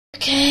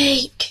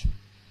cake.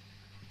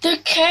 The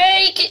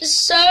cake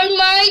is so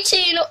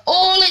mighty in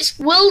all its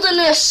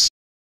wilderness.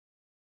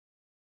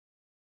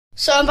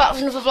 So I'm back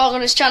with another vlog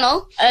on this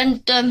channel,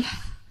 and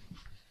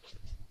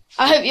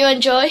I hope you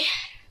enjoy.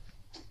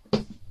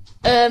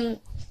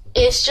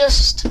 It's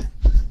just,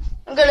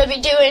 I'm going to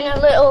be doing a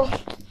little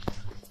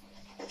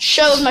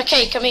show of my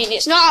cake. I mean,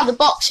 it's not out of the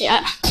box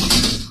yet,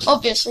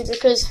 obviously,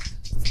 because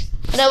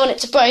I don't want it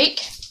to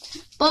break.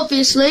 But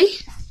obviously,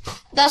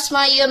 that's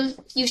my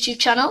YouTube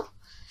channel,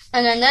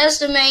 and then there's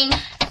the main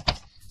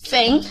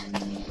thing,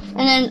 and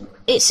then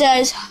it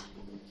says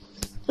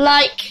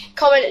like,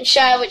 comment and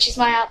share, which is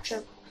my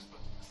outro.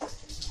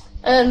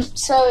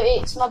 So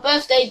it's my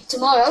birthday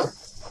tomorrow,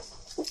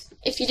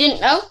 if you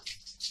didn't know,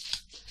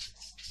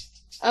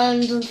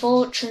 and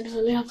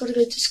unfortunately I've got to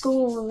go to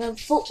school and then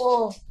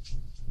football.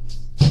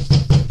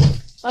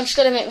 I'm just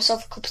going to make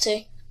myself a cup of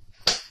tea.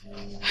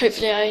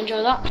 Hopefully I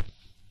enjoy that.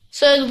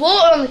 So the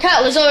water on the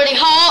kettle is already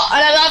hot,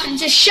 and I'm having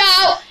to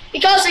shout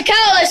because the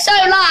kettle is so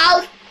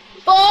loud.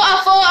 But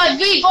I thought I'd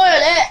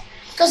reboil it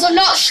because I'm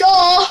not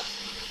sure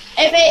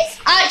if it's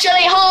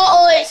actually hot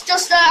or it's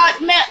just the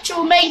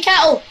actual main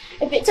kettle.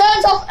 If it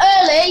turns off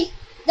early,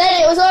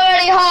 then it was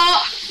already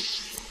hot.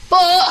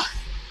 But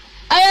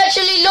I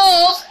actually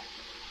love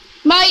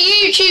my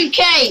YouTube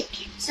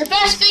cake. It's the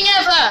best thing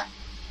ever.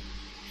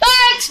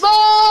 Thanks,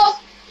 Mom.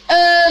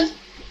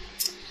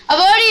 I've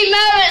already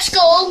met her at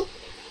school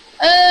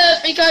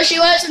because she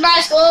works in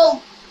my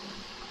school,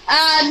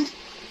 and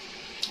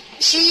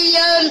she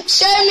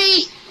showed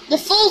me the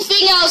full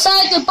thing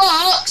outside the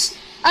box,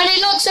 and it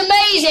looks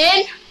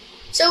amazing.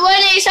 So when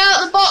it's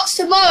out of the box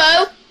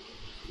tomorrow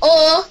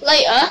or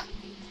later,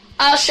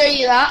 I'll show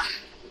you that.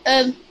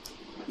 The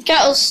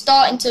kettle's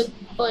starting to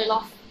boil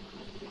off.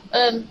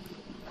 I'm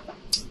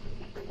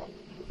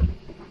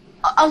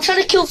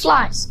trying to kill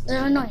flies.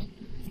 They're annoying.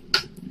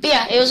 But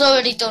yeah, it was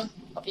already done,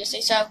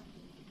 obviously, so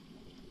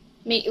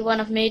meet you when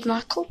I've made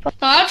my cup.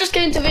 Now I've just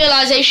came to the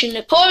realisation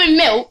that pouring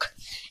milk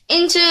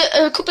into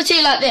a cup of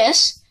tea like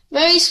this,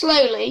 very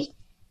slowly,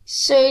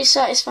 so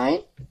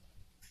satisfying.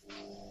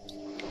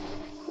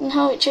 And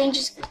how it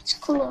changes its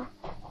colour.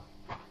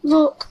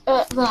 Look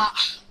at that.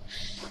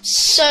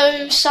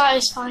 So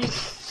satisfying.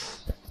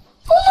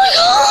 Oh my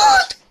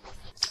god!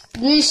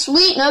 New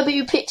sweetener that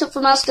you picked up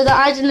from Asda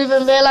that I didn't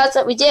even realise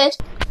that we did.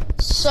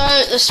 So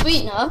the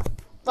sweetener,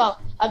 well,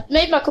 I've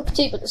made my cup of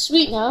tea, but the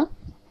sweetener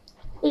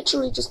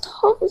literally just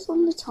hovers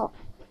on the top.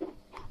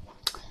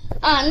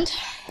 And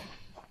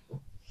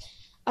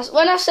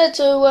when I said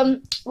to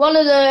one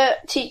of the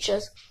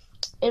teachers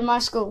in my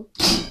school,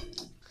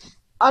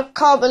 I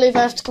can't believe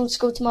I have to come to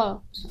school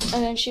tomorrow.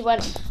 And then she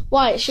went,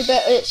 why? It's your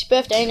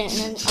birthday, ain't it?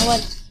 And then I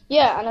went,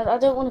 yeah, and I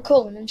don't want to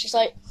come. And then she's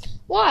like,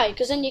 why?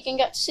 Because then you can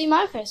get to see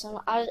my face. And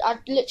I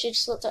literally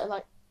just looked at her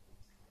like,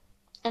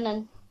 and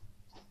then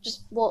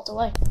just walked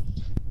away.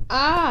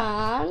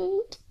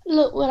 And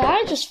look what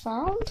I just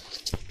found.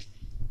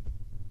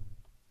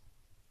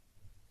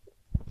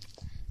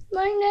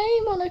 My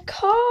name on a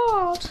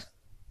card.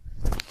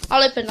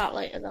 I'll open that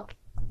later though.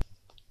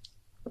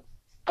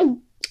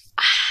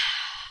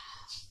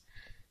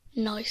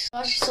 Nice.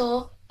 As you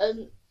saw,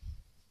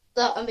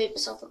 that I made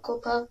myself a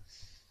cuppa,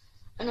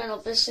 and then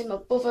obviously my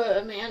brother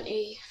and my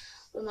auntie,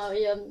 and my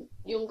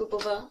younger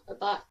brother are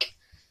back.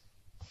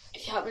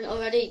 If you haven't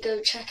already,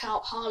 go check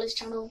out Harley's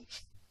channel.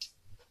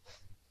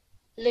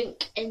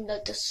 Link in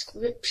the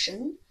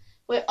description.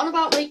 We're on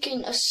about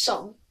making a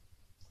song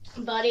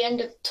by the end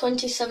of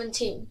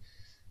 2017.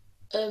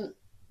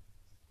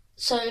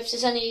 So if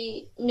there's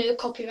any no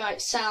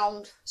copyright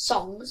sound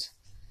songs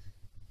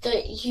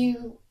that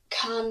you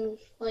can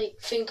like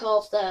think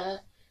of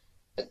that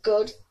are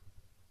good,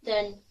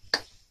 then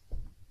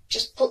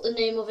just put the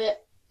name of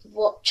it,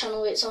 what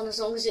channel it's on, as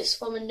long as it's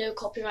from a no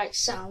copyright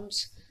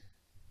sounds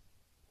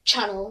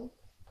channel.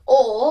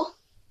 Or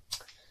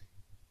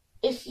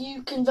if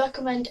you can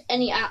recommend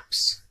any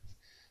apps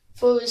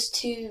for us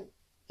to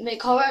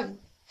make our own,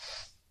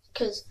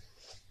 because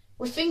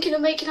we're thinking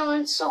of making our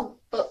own song,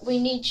 but we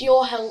need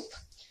your help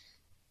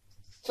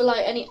for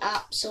like any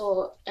apps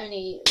or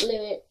any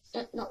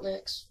not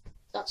lyrics,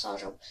 that's our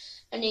job,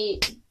 any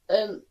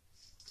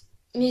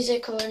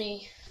music or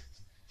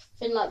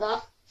anything like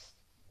that.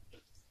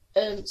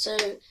 So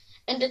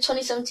end of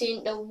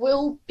 2017 there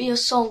will be a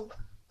song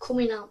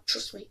coming out,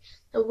 trust me,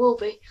 there will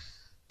be.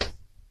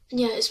 And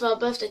yeah, it's my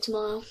birthday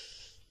tomorrow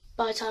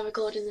by the time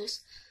recording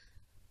this.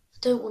 I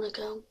don't want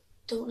to go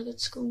to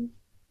school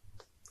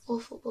or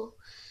football,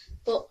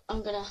 but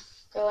I'm gonna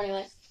go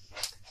anyway.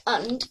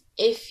 And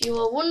if you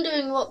are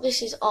wondering what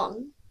this is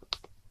on,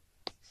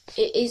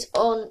 it is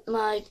on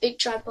my big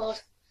tripod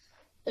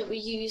that we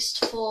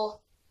used for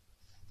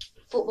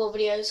football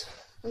videos.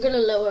 I'm gonna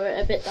lower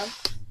it a bit though.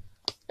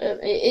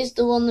 It is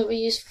the one that we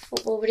use for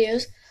football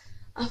videos.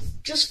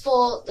 I've just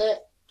thought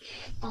that,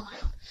 oh my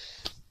god,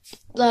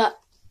 that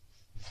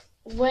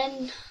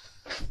when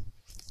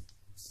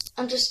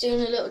I'm just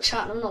doing a little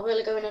chat and I'm not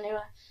really going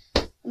anywhere,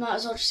 I might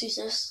as well just use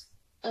this.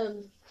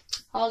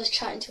 Harley's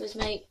chatting to his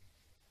mate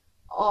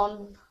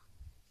on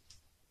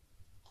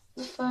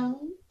the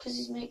phone because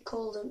his mate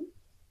called him,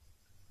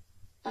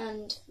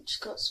 and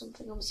just got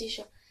something on my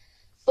t-shirt.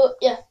 But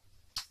yeah,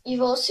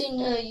 you've all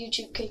seen a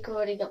YouTube cake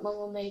already that my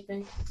mum made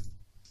me.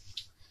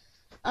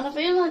 And I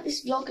feel like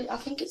this vlog, I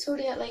think it's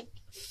already at like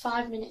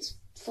 5 minutes,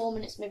 4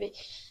 minutes maybe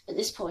at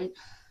this point.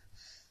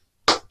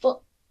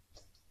 But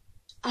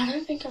I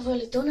don't think I've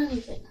really done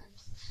anything.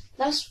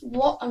 That's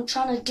what I'm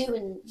trying to do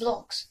in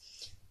vlogs.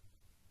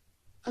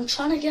 I'm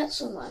trying to get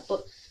somewhere,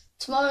 but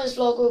tomorrow's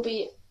vlog will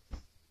be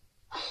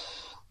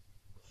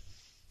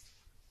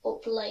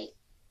up late.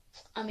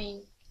 I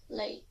mean,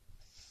 late.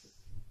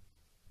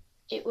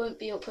 It won't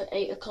be up at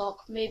 8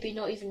 o'clock, maybe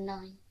not even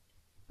 9.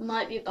 It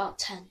might be about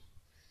 10.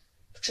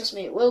 But trust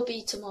me, it will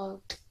be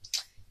tomorrow.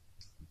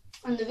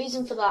 And the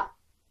reason for that,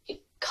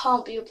 it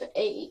can't be up at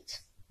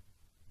 8,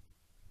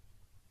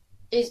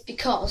 is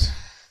because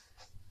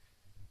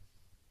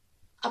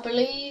I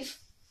believe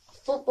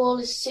football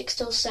is 6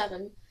 till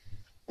 7,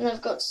 and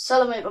I've got to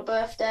celebrate my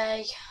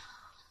birthday.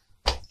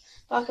 But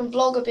I can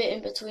vlog a bit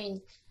in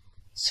between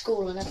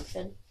school and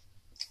everything.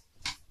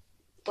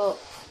 But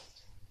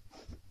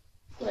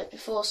like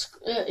before,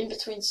 in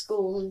between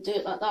school, and do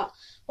it like that.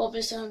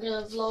 Obviously, I'm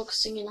gonna vlog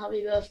singing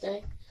Happy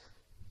Birthday.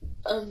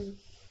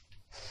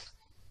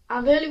 I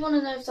really want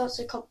to know if that's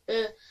a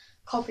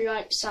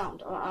copyright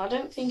sound. I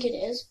don't think it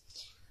is,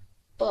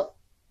 but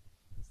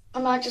I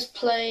might just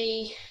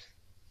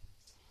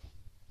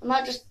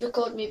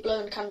record me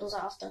blowing candles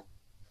after,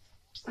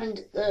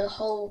 and the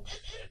whole.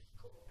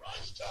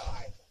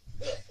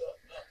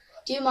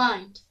 Do you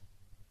mind?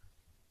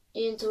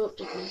 He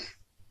interrupted me.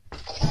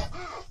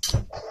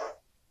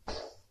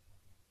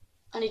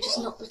 And he just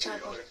knocked the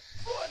tripod.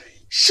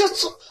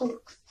 Shut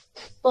up!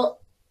 But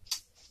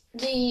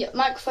the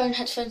microphone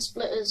headphone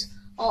splitters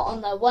are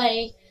on their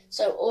way,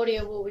 so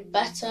audio will be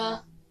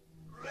better.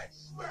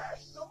 Let's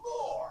smash some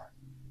more.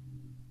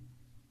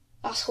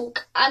 That's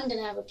Hulk and an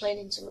aeroplane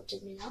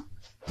interrupted me now.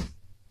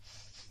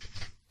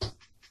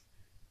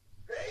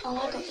 Hey, Oh,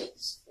 I got buddy,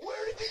 this.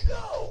 where did you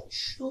go?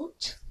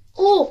 Shut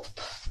up!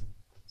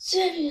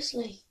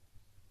 Seriously.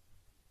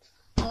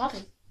 I'll have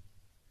him.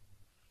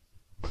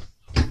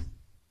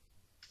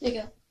 There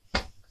you go.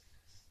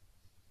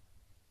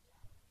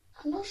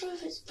 I'm not sure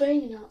if it's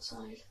raining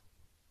outside.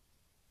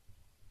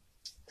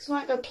 Because I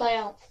might go play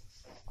out.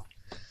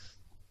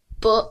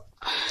 But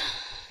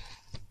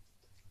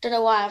don't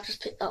know why I've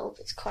just picked that up.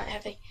 It's quite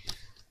heavy.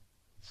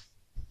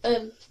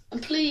 And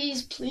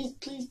please, please,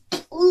 please,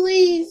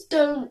 please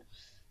don't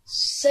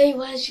say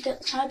where did you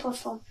get the tripod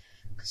from.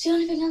 Because the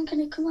only thing I'm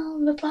going to come out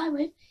and reply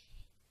with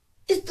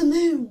is the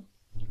moon.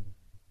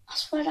 I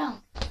swear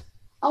down.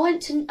 I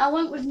went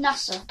with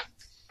NASA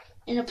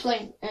in a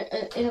plane,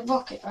 in a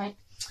rocket, right?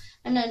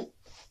 And then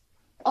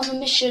on the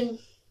mission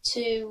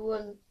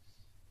to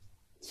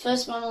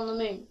first man on the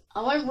moon,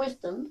 I went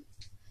with them,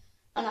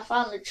 and I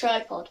found the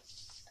tripod.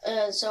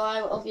 So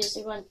I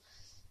obviously went,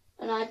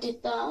 and I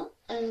did that,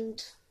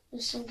 and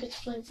there's some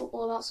kids playing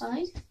football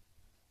outside,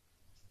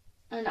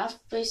 and I've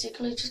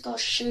basically just got a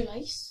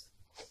shoelace.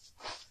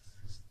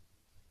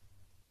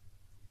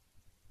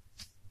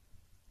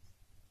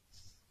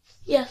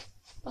 Yeah,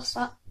 that's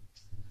that.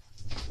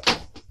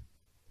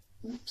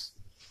 Oops.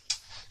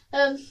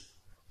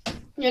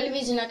 The only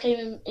reason I came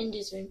in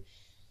Indy's room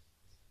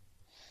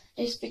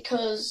is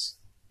because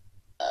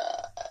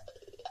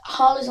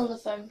Harley's on the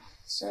phone,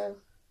 so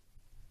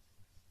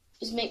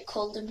his mate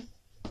called him,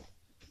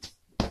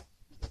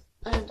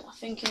 and I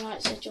think he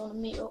might say, do you want to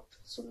meet up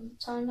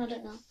sometime? I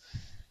don't know.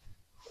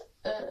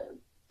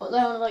 But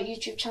they're on about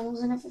YouTube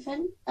channels and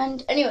everything.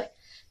 And anyway,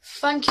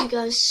 thank you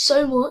guys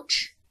so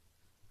much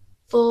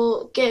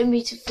for getting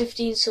me to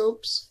 15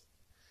 subs.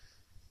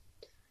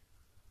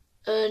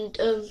 And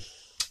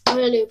I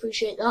really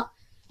appreciate that.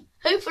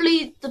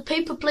 Hopefully the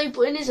paper play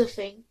button is a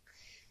thing,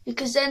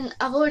 because then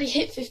I've already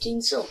hit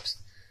 15 subs.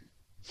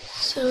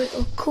 So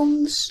it'll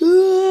come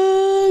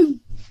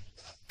soon.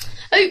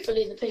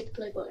 Hopefully the paper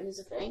play button is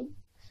a thing.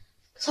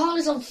 Because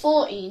Harley's on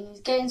 14,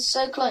 he's getting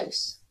so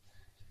close.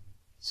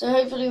 So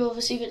hopefully we'll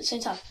receive it at the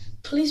same time.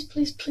 Please,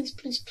 please, please,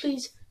 please,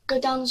 please go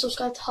down and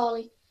subscribe to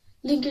Harley.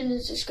 Link in the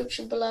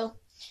description below.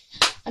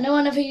 I know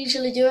I never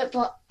usually do it,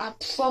 but I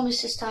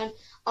promise this time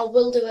I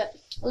will do it.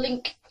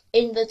 Link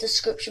in the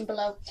description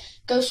below.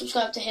 Go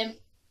subscribe to him.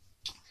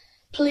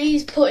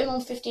 Please put him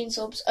on 15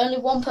 subs. Only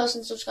one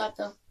person subscribed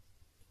though,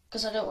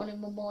 because I don't want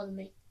him on more than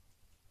me.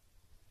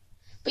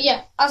 But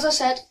yeah, as I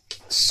said,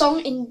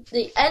 song in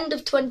the end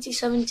of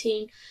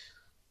 2017.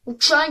 We'll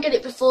try and get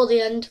it before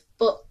the end,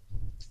 but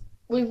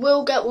we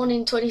will get one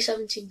in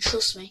 2017,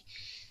 trust me.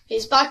 If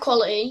it's bad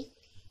quality,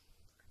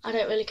 I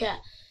don't really care.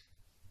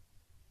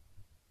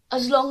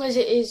 As long as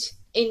it is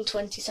in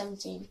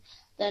 2017,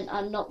 then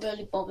I'm not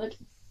really bothered.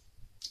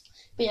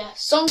 But yeah,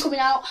 song coming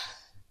out.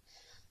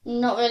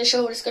 Not really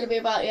sure what it's going to be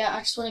about yet. I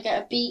just want to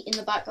get a beat in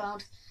the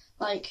background.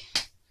 Like,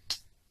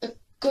 a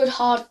good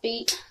hard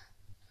beat.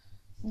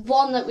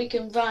 One that we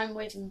can rhyme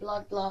with and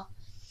blah blah.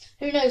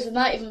 Who knows, we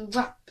might even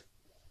rap.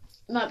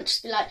 It might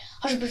just be like...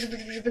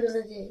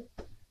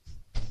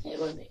 It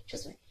won't be,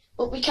 trust me.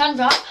 But we can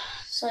rap,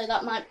 so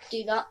that might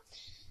do that.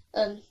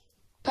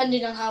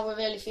 Depending on how we're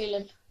really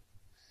feeling.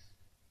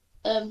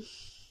 But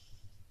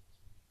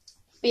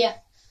yeah,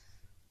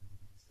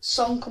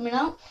 song coming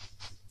out,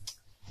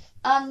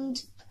 and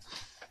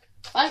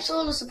thanks for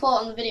all the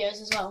support on the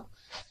videos as well.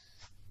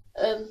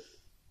 Oh,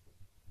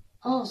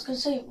 I was going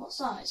to say, what's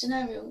that? It's an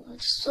aerial. I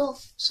just saw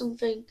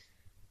something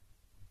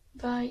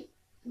right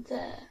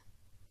there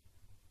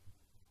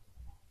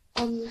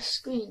on the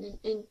screen,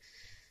 and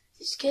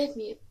it scared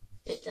me a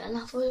bit then.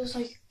 I thought it was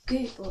like a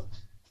goo, but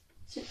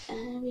it's an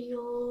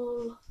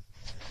aerial.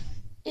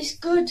 It's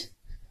good.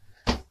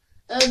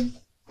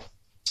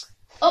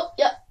 Oh,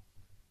 yeah.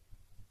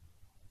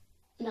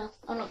 No,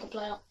 I'm not going to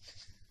play it.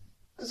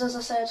 Because as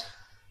I said,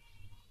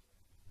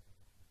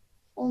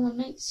 all my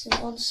mates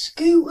are on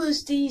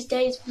scooters these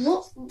days.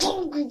 What's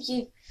wrong with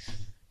you?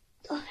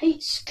 I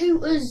hate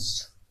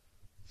scooters.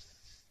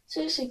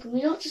 Seriously, can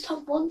we not just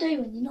have one day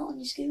when you're not on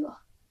your scooter?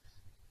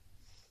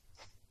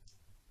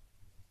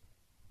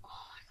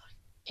 Oh my god,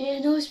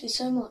 it annoys me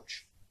so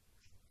much.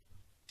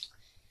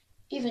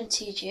 Even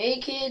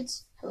TGA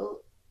kids who...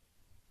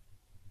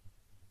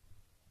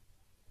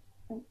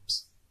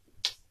 Oops.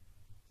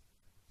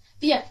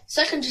 But yeah,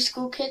 secondary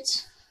school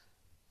kids,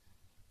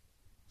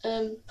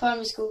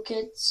 primary school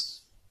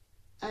kids,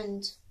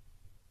 and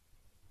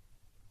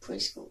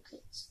preschool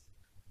kids.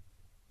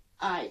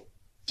 I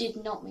did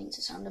not mean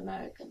to sound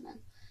American then.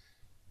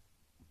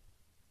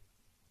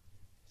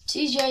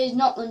 TJ is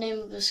not the name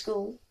of the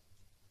school.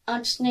 I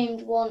just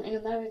named one in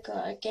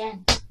America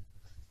again.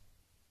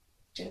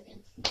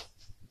 Joking.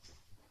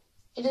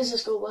 It is a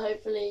school, but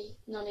hopefully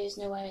none of you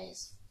know where it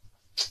is.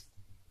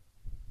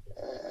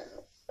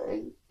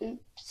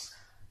 Oops.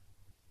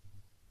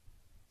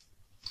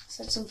 I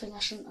said something I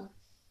shouldn't have.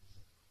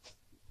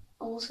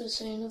 I was going to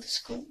say another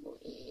school, but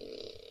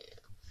yeah.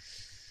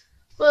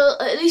 Well,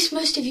 at least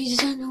most of you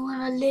don't know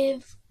where I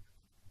live.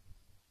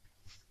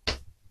 I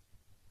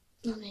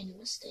made a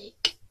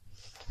mistake.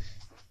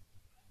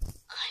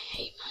 I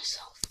hate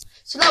myself.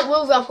 So that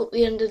will wrap up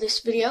the end of this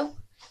video.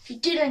 If you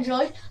did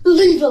enjoy,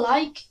 leave a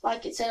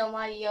like it said on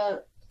my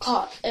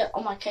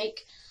on my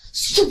cake.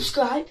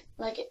 Subscribe,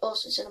 like it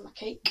also said on my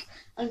cake,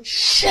 and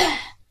share,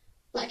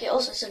 like it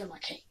also said on my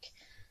cake.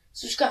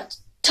 Subscribe to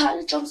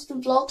Tyler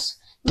Johnston Vlogs,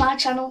 my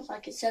channel,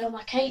 like it said on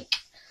my cake.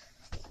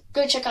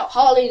 Go check out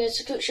Harley in the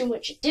description,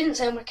 which it didn't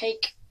say on my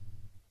cake,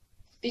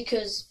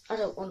 because I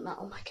don't want that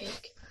on my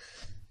cake.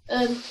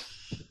 And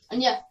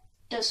yeah,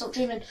 don't stop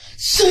dreaming.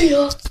 See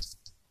ya!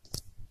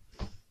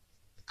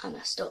 I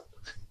messed up.